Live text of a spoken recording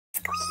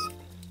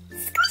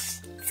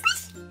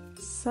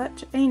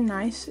such a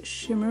nice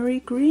shimmery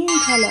green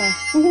color.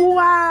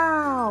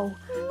 Wow!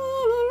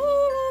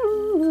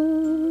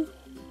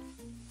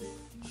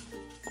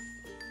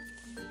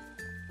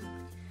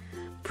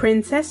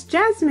 Princess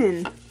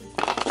Jasmine.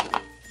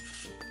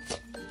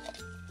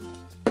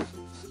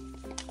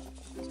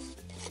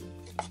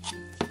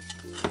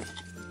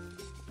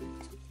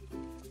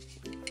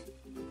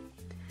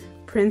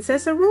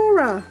 Princess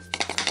Aurora.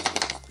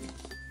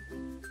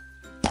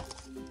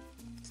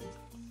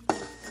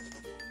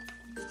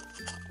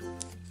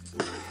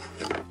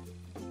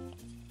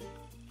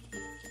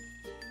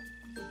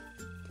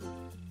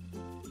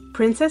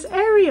 Princess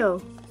Ariel.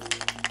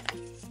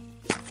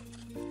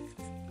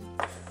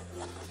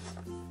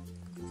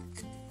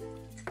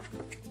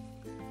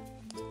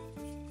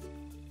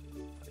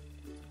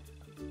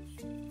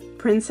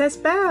 Princess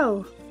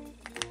Belle.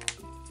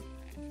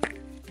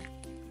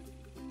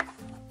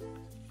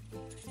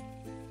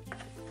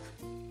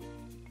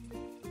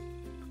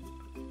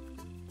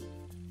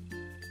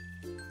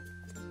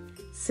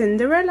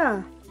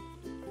 Cinderella.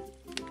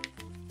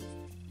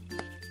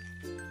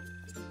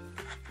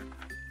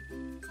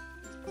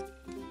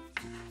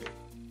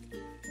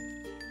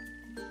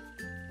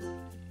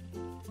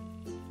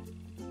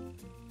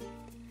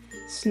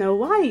 Snow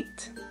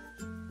White.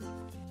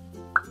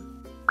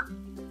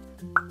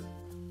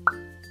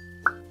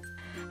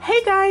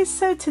 Hey guys,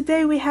 so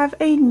today we have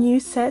a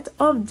new set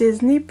of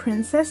Disney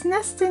Princess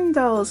nesting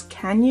dolls.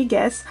 Can you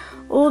guess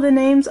all the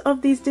names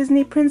of these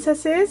Disney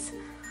princesses?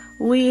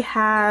 We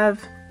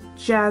have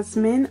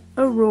Jasmine,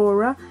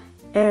 Aurora,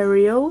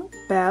 Ariel,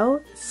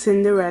 Belle,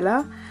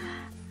 Cinderella,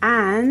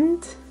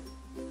 and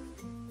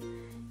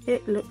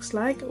it looks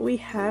like we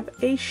have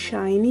a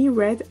shiny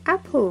red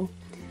apple.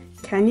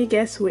 Can you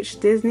guess which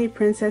Disney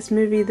princess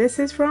movie this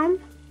is from?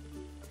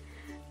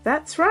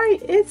 That's right,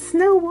 it's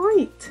Snow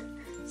White.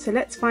 So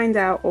let's find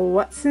out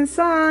what's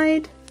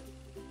inside.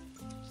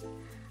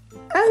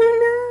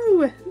 Oh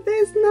no,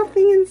 there's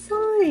nothing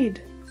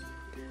inside.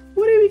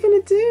 What are we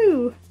gonna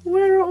do?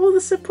 Where are all the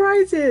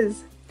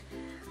surprises?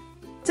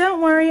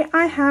 Don't worry,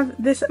 I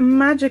have this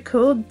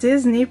magical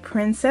Disney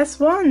princess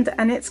wand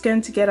and it's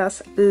going to get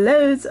us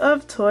loads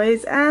of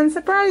toys and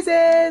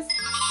surprises.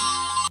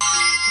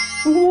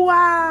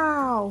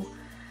 Wow!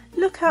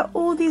 Look at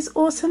all these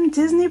awesome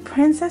Disney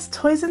princess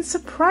toys and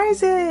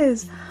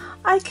surprises.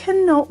 I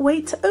cannot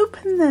wait to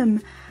open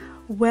them.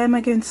 Where am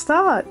I going to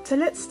start? So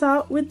let's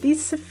start with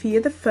these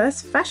Sofia the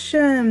First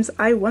fashems.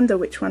 I wonder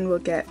which one we'll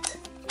get.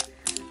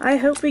 I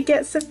hope we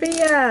get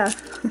Sofia.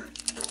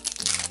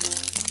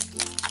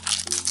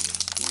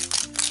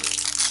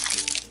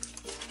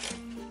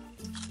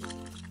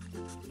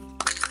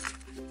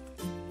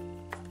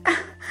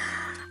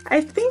 I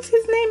think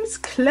his name is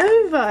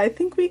Clover. I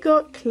think we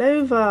got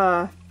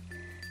Clover.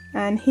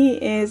 And he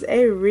is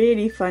a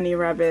really funny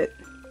rabbit.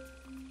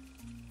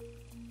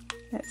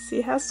 Let's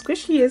see how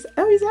squishy he is.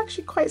 Oh, he's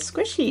actually quite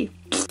squishy.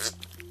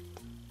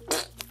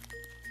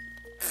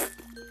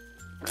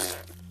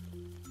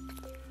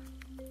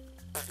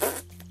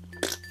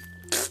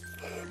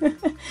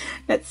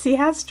 Let's see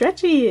how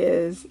stretchy he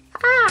is.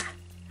 Ah!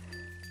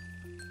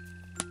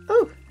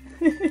 Oh!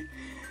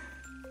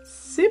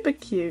 Super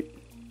cute.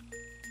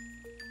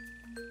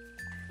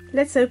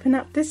 Let's open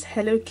up this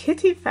Hello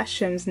Kitty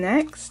fashems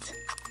next.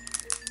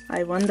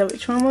 I wonder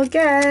which one we'll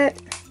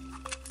get.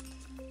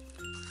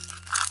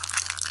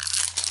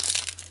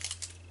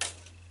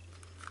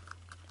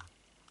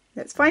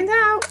 Let's find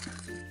out.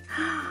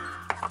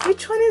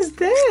 Which one is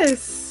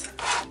this?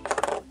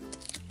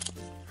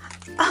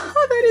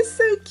 Oh, that is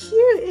so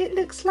cute. It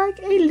looks like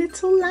a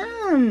little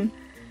lamb.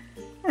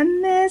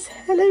 And there's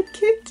Hello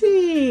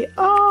Kitty.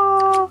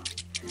 Oh,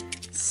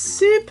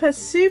 super,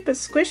 super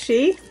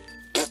squishy.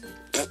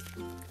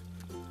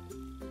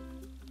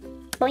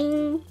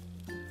 Boing.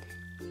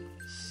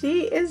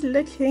 She is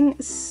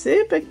looking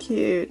super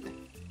cute.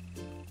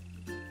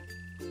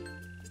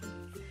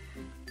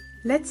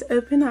 Let's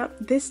open up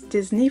this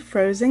Disney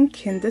Frozen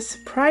Kinder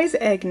Surprise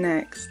egg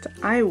next.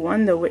 I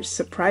wonder which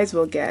surprise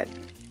we'll get.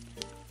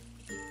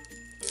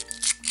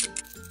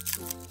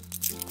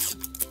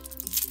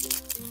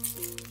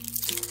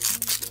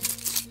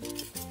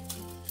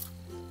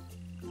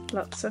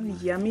 Lots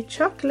of yummy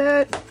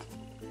chocolate.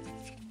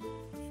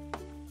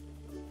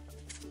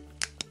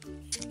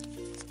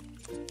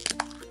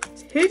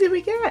 Who did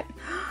we get?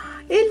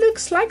 It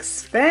looks like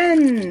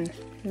Sven.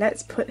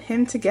 Let's put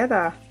him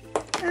together.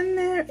 And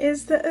there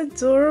is the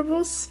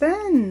adorable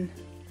Sven.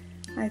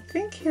 I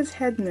think his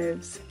head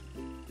moves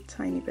a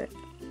tiny bit.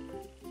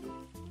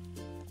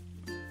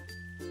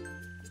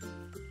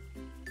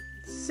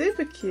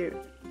 Super cute.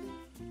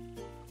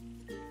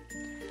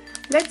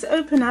 Let's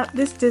open up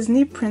this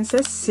Disney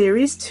Princess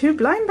Series 2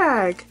 blind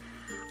bag.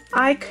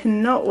 I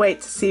cannot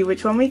wait to see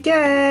which one we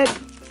get.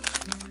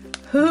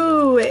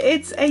 Ooh,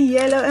 it's a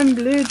yellow and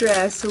blue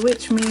dress,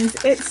 which means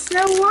it's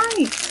Snow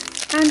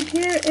White. And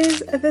here is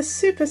the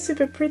super,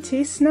 super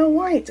pretty Snow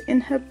White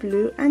in her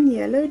blue and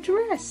yellow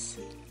dress.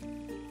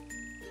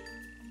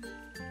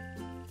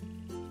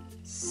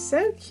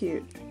 So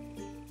cute.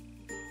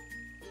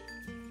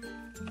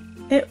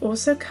 It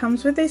also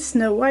comes with a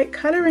Snow White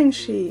colouring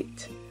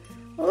sheet.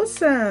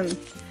 Awesome!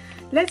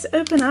 Let's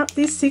open up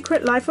these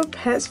Secret Life of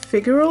Pets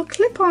figural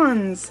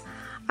clip-ons.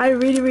 I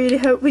really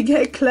hope we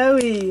get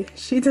Chloe.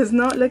 She does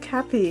not look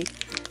happy.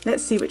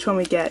 Let's see which one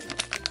we get.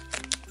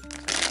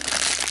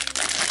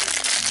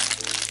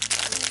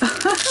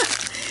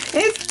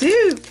 It's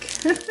Duke!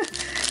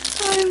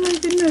 Oh my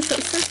goodness,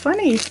 that's so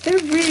funny. They're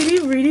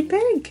really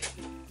big.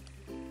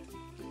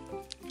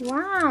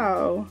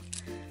 Wow.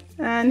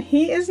 And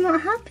he is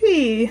not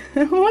happy.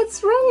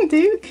 What's wrong,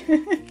 Duke?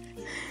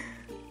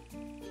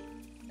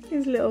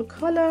 His little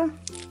collar.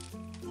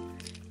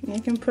 You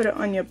can put it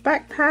on your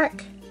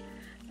backpack.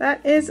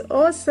 That is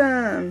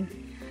awesome.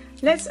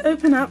 Let's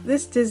open up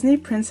this Disney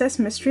Princess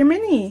Mystery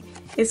Mini.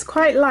 It's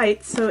quite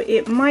light, so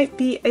it might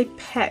be a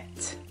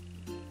pet.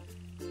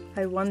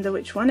 I wonder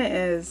which one it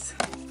is.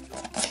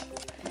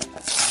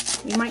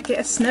 You might get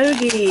a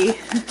Snowgie.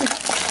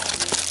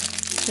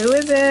 Who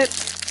is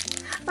it?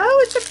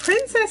 Oh, it's a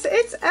princess.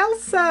 It's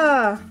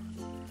Elsa.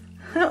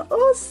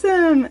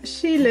 Awesome.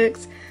 She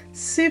looks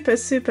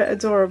super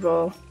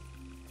adorable.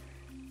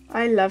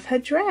 I love her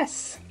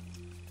dress.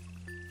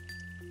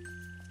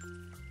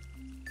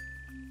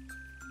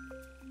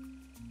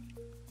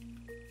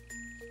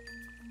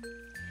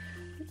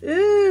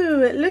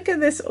 Ooh, look at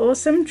this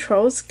awesome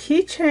Trolls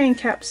keychain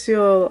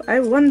capsule.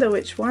 I wonder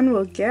which one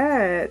we'll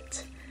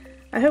get.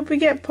 I hope we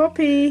get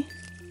Poppy.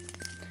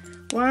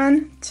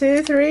 1,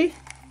 2, 3.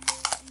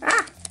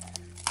 Ah!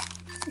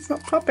 It's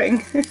not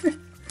popping.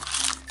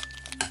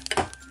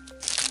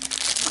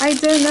 I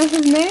don't know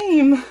his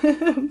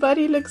name, but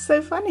he looks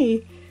so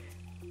funny.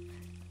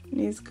 And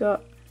he's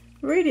got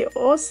really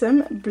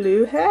awesome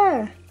blue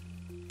hair.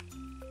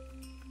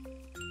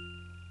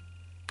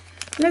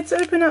 Let's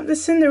open up the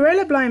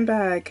Cinderella blind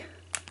bag.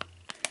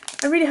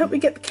 I really hope we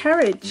get the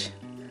carriage.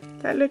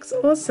 That looks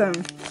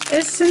awesome.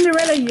 Is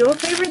Cinderella your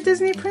favorite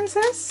Disney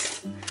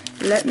princess?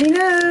 Let me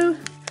know.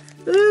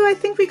 Ooh, I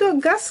think we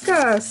got Gus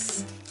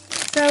Gus.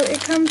 So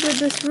it comes with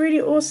this really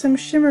awesome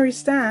shimmery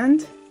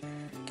stand.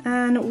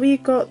 And we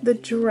got the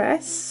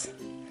dress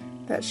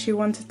that she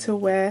wanted to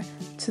wear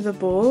to the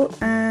ball.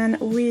 And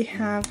we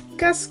have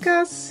Gus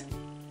Gus.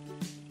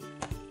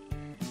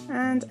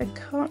 And I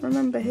can't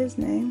remember his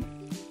name.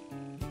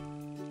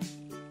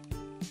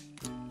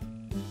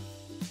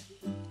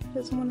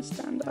 Doesn't want to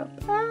stand up.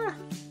 Ah,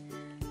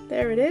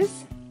 there it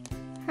is.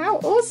 How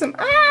awesome.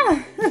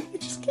 Ah, you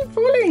just keep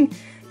falling.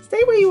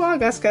 Stay where you are,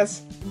 Gus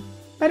Gus.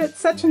 But it's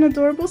such an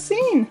adorable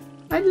scene.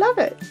 I love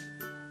it.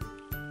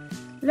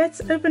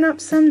 Let's open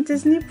up some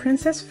Disney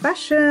Princess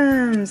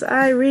fashems.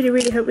 I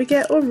really hope we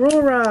get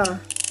Aurora.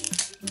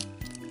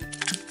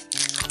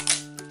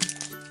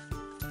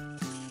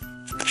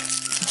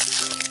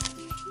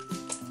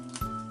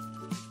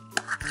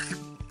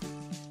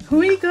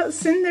 We got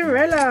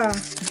Cinderella.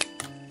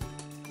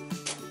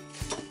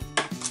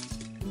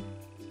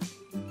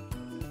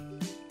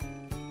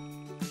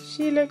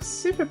 She looks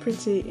super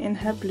pretty in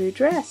her blue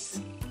dress.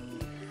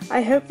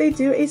 I hope they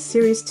do a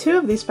series 2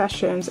 of these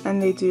fashems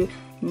and they do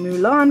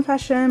Mulan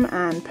fashem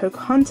and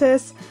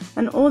Pocahontas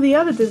and all the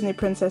other Disney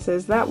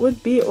princesses. That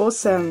would be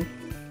awesome.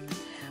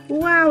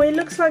 Wow, it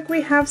looks like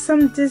we have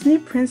some Disney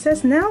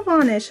Princess nail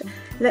varnish.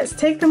 Let's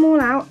take them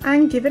all out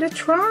and give it a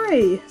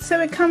try. So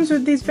it comes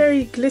with these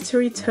very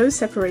glittery toe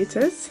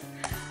separators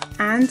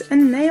and a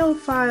nail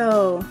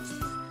file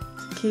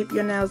to keep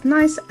your nails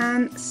nice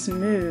and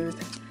smooth.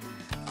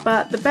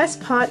 But the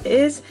best part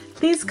is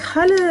these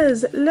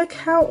colors. Look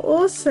how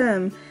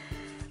awesome.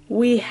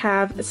 We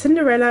have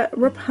Cinderella,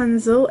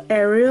 Rapunzel,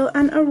 Ariel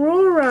and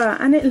Aurora,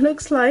 and it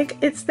looks like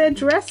it's their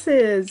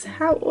dresses.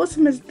 How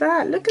awesome is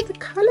that? Look at the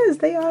colors,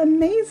 they are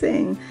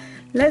amazing.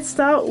 Let's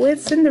start with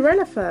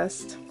Cinderella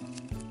first.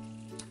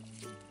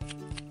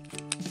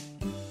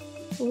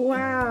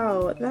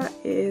 Wow, that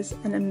is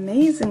an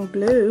amazing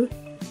blue.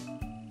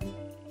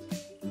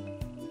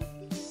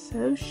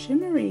 So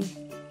shimmery.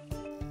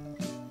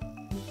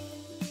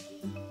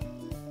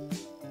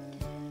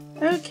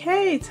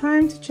 Okay,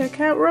 time to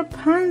check out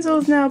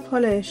Rapunzel's nail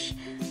polish,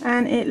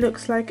 and it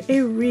looks like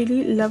a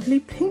really lovely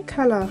pink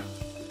color.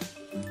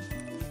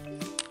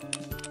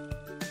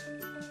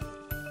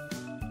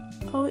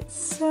 Oh, it's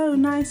so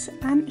nice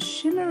and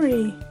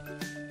shimmery.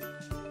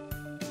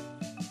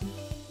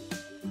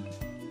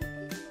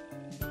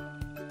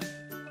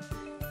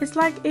 It's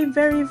like a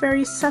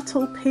very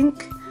subtle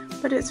pink,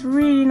 but it's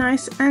really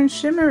nice and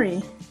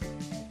shimmery.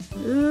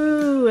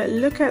 Ooh,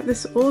 look at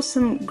this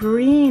awesome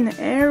green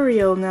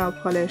Ariel nail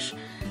polish.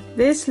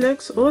 This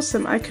looks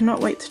awesome. I cannot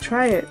wait to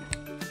try it.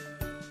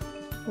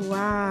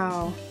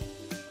 Wow.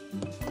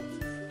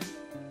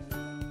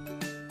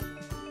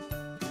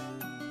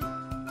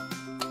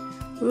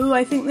 Ooh,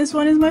 I think this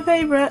one is my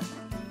favorite.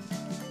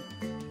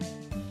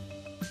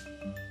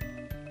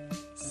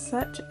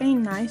 Such a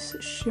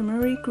nice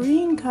shimmery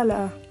green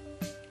color.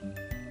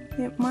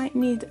 It might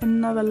need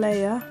another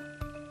layer.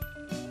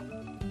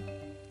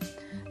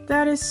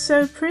 That is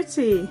so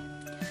pretty.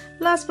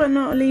 Last but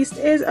not least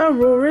is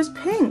Aurora's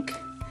pink.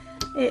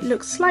 It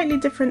looks slightly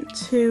different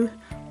to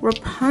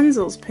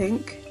Rapunzel's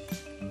pink,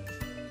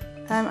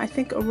 I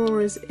think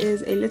Aurora's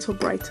is a little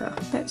brighter.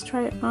 Let's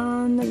try it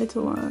on the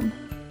little one.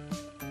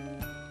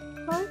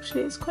 Oh,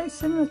 actually it's quite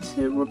similar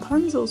to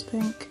Rapunzel's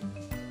pink.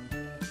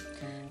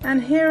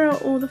 And here are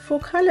all the 4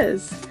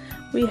 colours.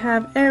 We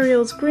have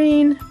Ariel's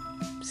green,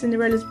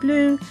 Cinderella's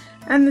blue,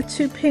 and the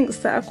 2 pinks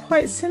that are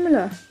quite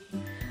similar.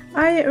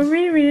 I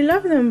really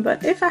love them,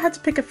 but if I had to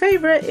pick a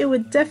favourite, it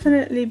would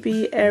definitely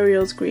be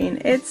Ariel's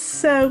green. It's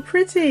so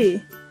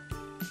pretty.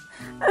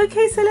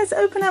 Okay, so let's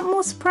open up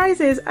more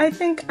surprises. I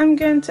think I'm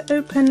going to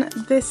open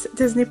this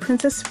Disney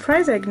Princess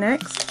surprise egg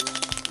next.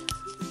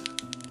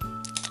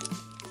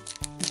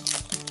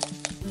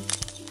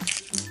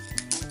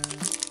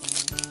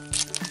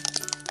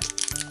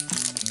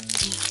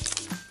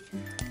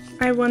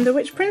 I wonder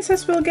which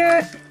princess we'll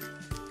get.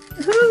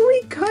 Oh,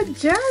 we got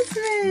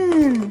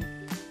Jasmine!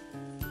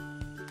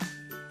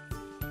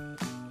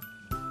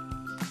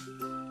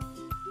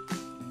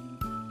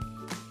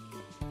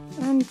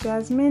 And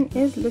Jasmine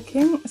is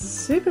looking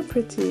super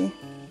pretty.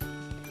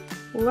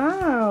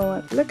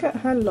 Wow, look at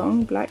her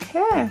long black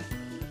hair.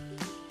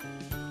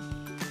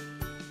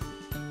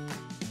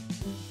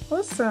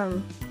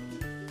 Awesome.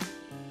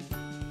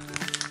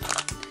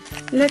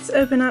 Let's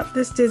open up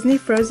this Disney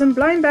Frozen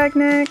Blind bag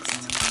next.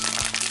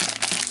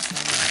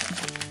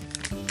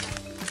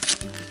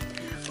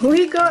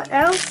 We got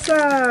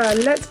Elsa!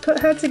 Let's put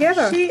her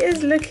together. She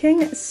is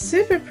looking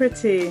super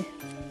pretty.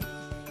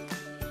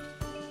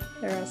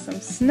 There are some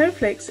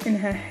snowflakes in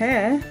her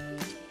hair.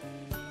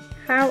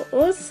 How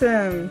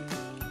awesome!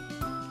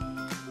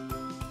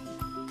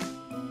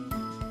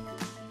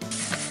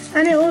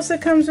 And it also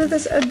comes with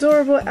this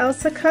adorable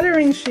Elsa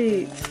coloring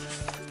sheet.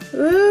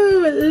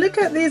 Ooh, look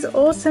at these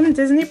awesome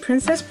Disney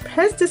Princess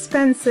Pez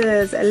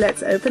dispensers.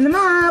 Let's open them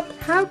up.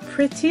 How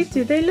pretty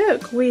do they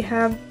look? We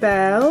have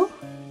Belle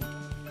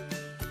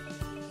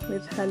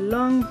with her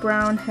long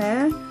brown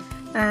hair,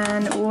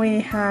 and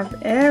we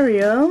have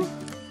Ariel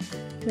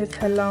with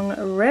her long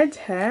red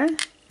hair,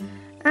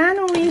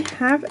 and we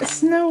have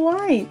Snow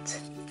White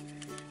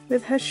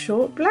with her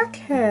short black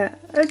hair.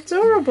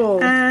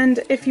 Adorable! And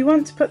if you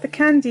want to put the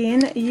candy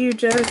in, you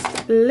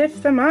just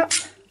lift them up,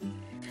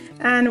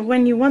 and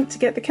when you want to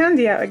get the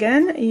candy out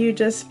again, you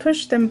just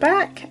push them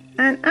back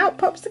and out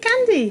pops the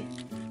candy.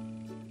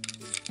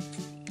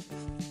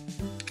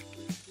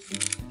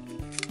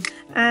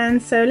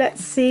 And so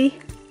let's see,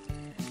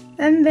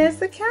 and there's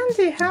the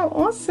candy. How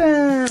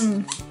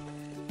awesome!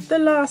 The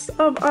last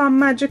of our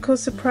magical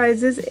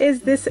surprises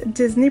is this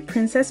Disney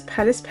Princess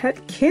Palace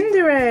Pet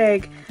Kinder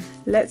Egg.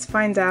 Let's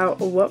find out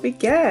what we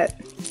get.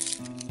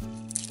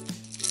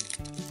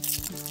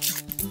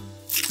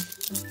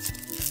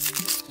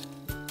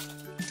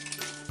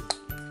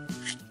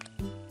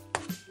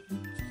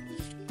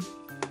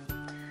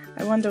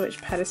 I wonder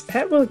which Palace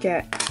Pet we'll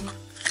get.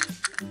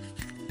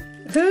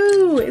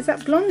 Ooh, is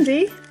that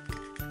Blondie?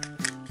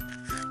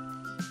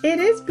 It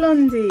is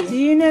Blondie. Do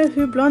you know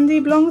who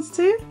Blondie belongs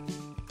to?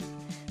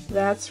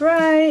 That's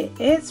right,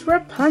 it's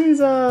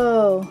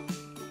Rapunzel.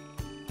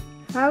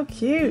 How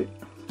cute.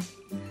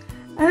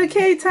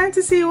 Okay, time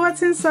to see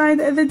what's inside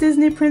the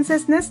Disney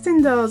Princess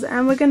nesting dolls,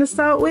 and we're going to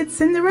start with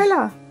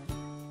Cinderella.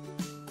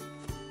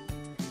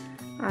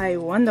 I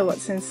wonder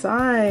what's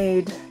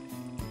inside.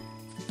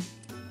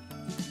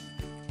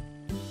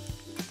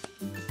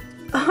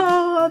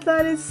 Oh,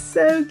 that is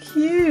so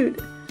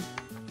cute.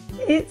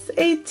 It's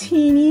a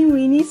teeny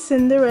weeny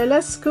Cinderella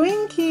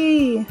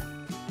squinky.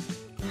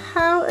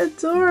 How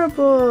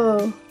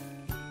adorable.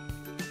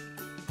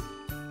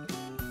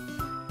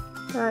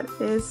 That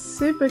is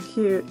super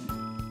cute.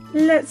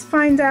 Let's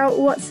find out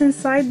what's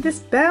inside this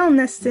Belle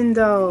nesting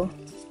doll.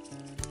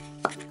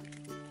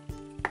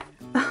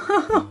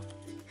 Oh,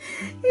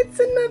 it's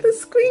another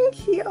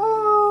squinky.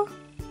 Oh,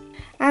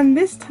 and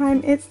this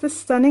time it's the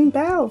stunning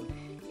Belle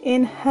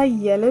in her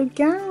yellow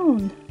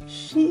gown.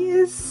 She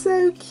is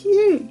so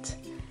cute,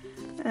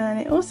 and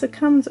it also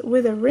comes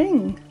with a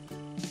ring,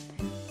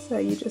 so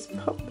you just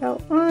pop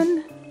Belle on.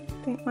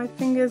 I think my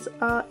fingers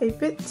are a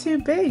bit too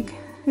big.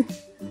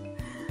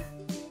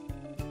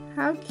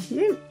 How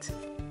cute.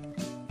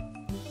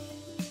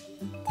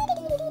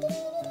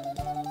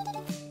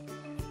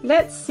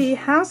 Let's see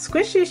how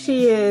squishy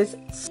she is.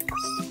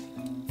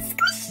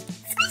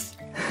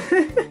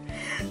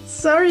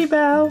 Sorry,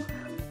 Belle.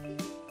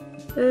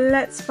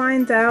 Let's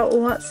find out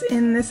what's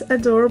in this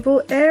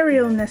adorable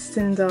Ariel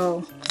nesting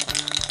doll.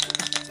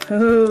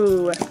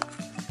 Ooh.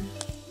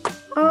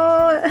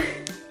 Oh,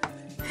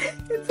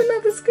 it's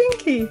another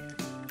squinky.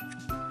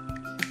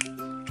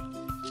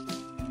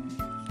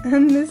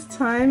 And this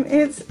time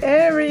it's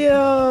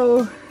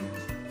Ariel.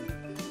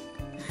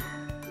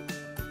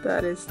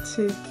 That is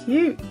too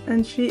cute.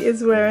 And she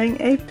is wearing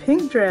a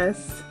pink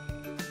dress.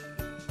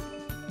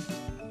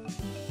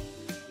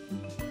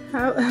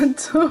 How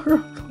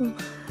adorable.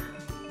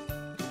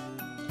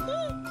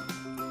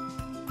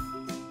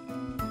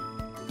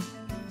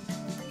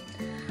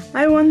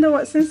 I wonder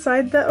what's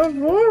inside the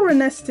Aurora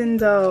nesting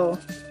doll.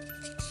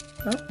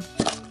 Oh.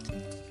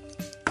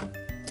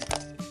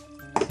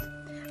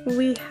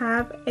 We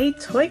have a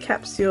toy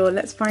capsule.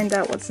 Let's find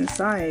out what's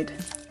inside.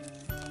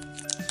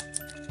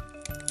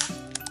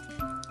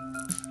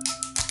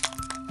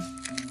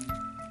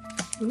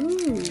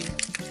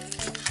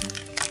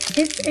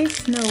 a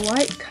Snow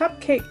White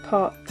cupcake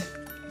pot,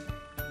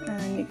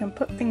 and you can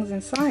put things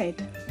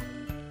inside.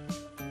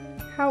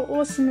 How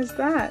awesome is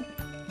that?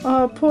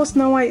 Oh, poor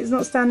Snow White is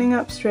not standing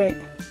up straight,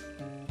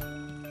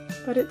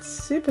 but it's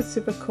super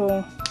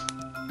cool.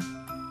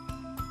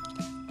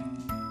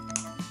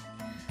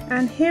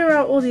 And here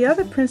are all the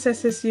other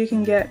princesses you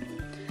can get.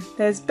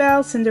 There's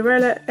Belle,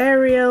 Cinderella,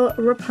 Ariel,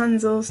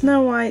 Rapunzel,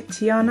 Snow White,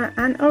 Tiana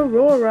and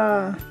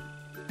Aurora.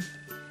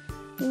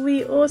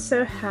 We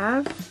also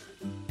have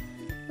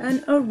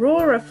an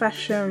Aurora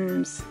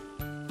fashems,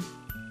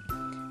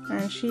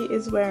 and she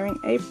is wearing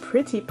a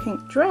pretty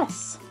pink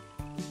dress.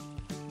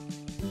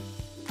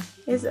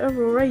 Is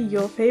Aurora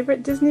your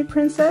favorite Disney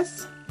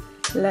princess?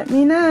 Let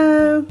me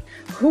know.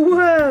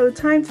 Whoa,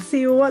 time to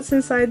see what's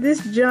inside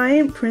this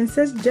giant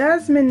Princess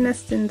Jasmine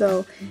nesting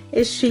doll.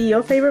 Is she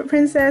your favorite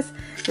princess?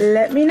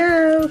 Let me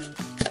know.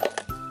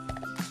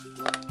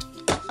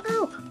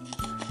 Ow.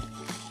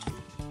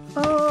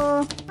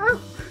 Oh, ow.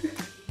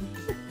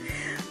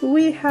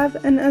 We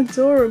have an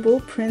adorable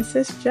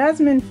Princess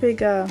Jasmine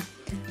figure.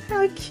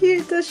 How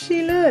cute does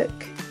she look?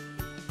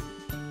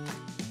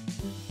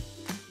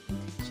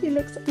 She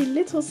looks a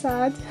little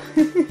sad.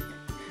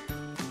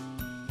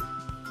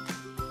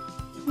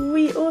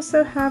 We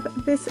also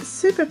have this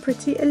super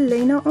pretty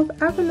Elena of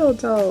Avalor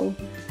doll.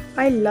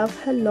 I love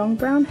her long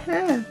brown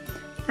hair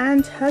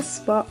and her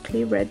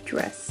sparkly red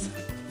dress.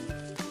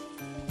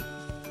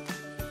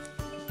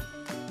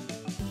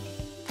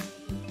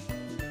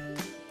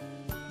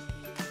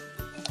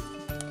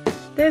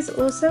 There's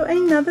also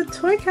another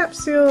toy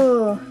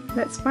capsule.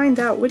 Let's find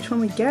out which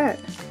one we get.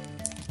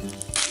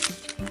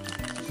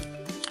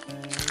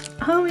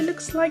 Oh, it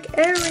looks like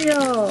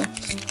Ariel.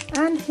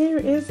 And here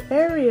is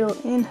Ariel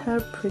in her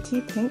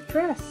pretty pink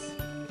dress.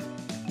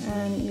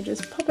 And you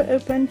just pop it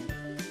open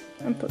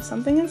and put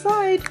something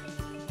inside.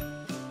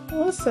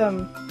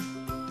 Awesome.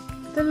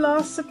 The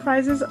last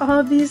surprises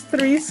are these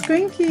 3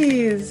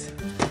 squinkies.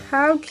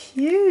 How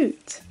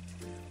cute.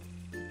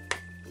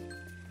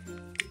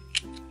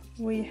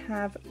 We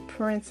have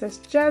Princess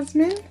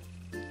Jasmine.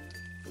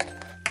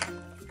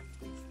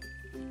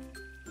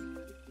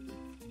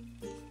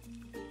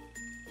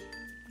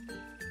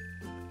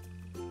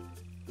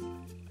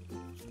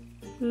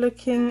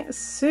 Looking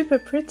super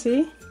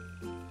pretty.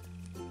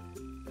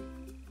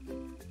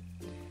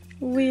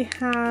 We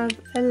have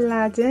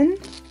Aladdin.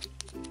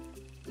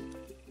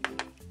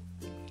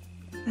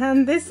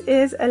 And this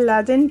is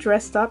Aladdin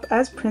dressed up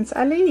as Prince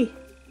Ali.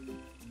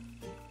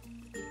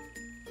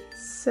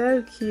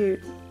 So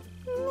cute.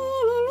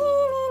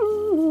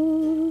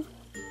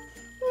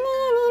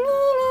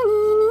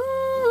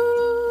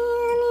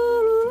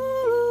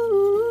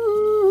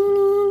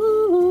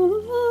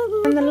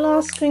 And the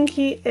last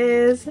squinky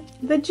is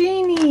the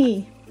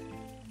genie.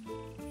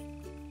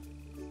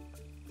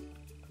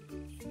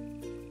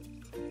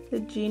 The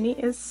genie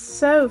is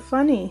so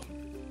funny.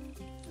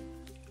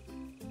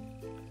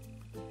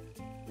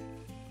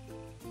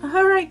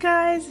 Alright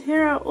guys,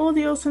 here are all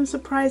the awesome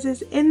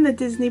surprises in the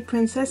Disney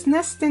Princess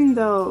nesting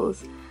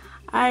dolls.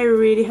 I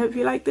really hope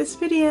you liked this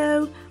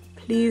video.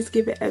 Please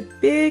give it a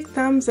big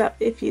thumbs up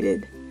if you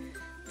did.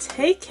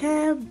 Take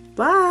care,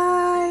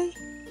 bye!